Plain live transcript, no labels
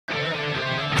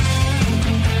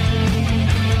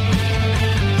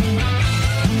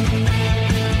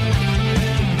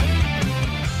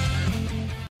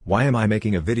Why am I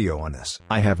making a video on this?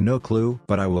 I have no clue,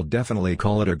 but I will definitely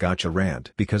call it a gacha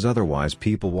rant because otherwise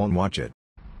people won't watch it.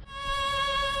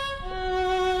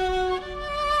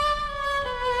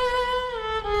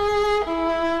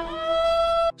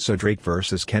 So Drake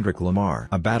vs Kendrick Lamar,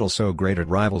 a battle so great it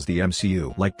rivals the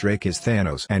MCU. Like Drake is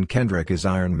Thanos and Kendrick is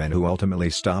Iron Man who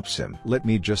ultimately stops him. Let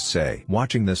me just say,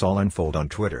 watching this all unfold on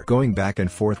Twitter, going back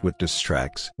and forth with diss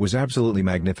tracks, was absolutely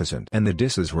magnificent. And the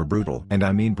disses were brutal, and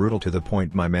I mean brutal to the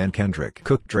point my man Kendrick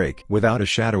cooked Drake without a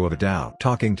shadow of a doubt.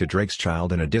 Talking to Drake's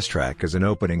child in a diss track as an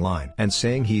opening line, and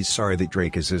saying he's sorry that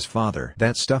Drake is his father.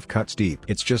 That stuff cuts deep.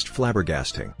 It's just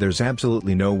flabbergasting. There's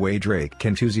absolutely no way Drake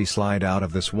can choosy slide out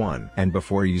of this one. And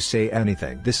before you say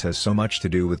anything, this has so much to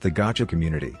do with the gacha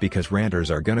community because ranters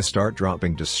are gonna start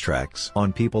dropping diss tracks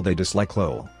on people they dislike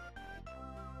lol.